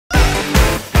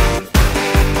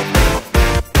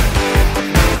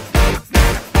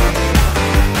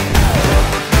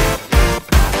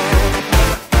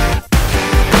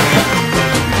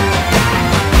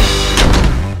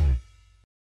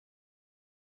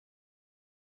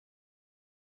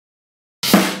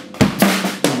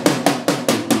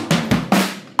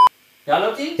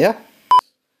Hello, team? Yeah?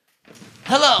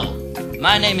 Hello,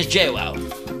 my name is JWoww.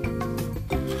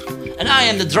 And I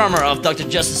am the drummer of Dr.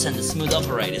 Justice and the Smooth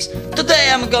Operators. Today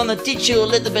I'm gonna teach you a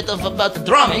little bit about the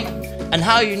drumming and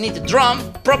how you need to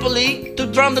drum properly to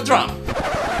drum the drum.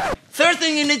 First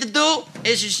thing you need to do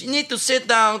is you need to sit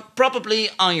down properly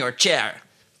on your chair.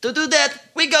 To do that,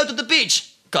 we go to the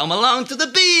beach. Come along to the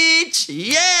beach!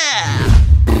 Yeah!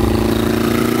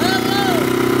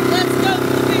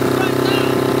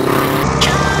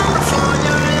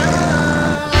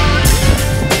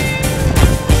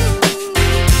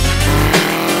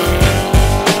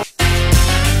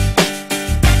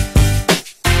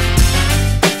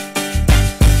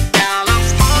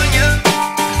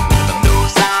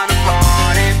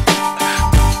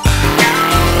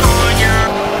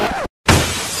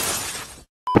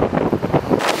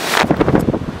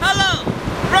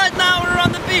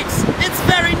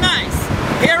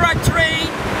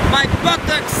 My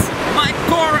buttocks, my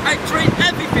core, I train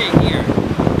everything here.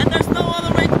 And there's no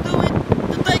other way to do it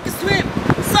to take a swim.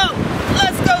 So,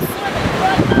 let's go swimming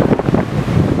right now.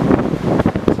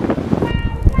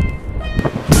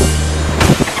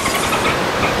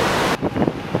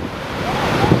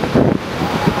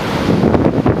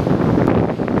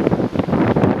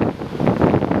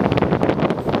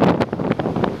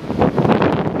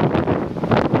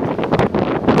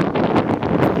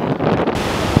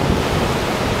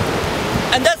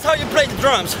 And that's how you play the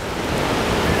drums.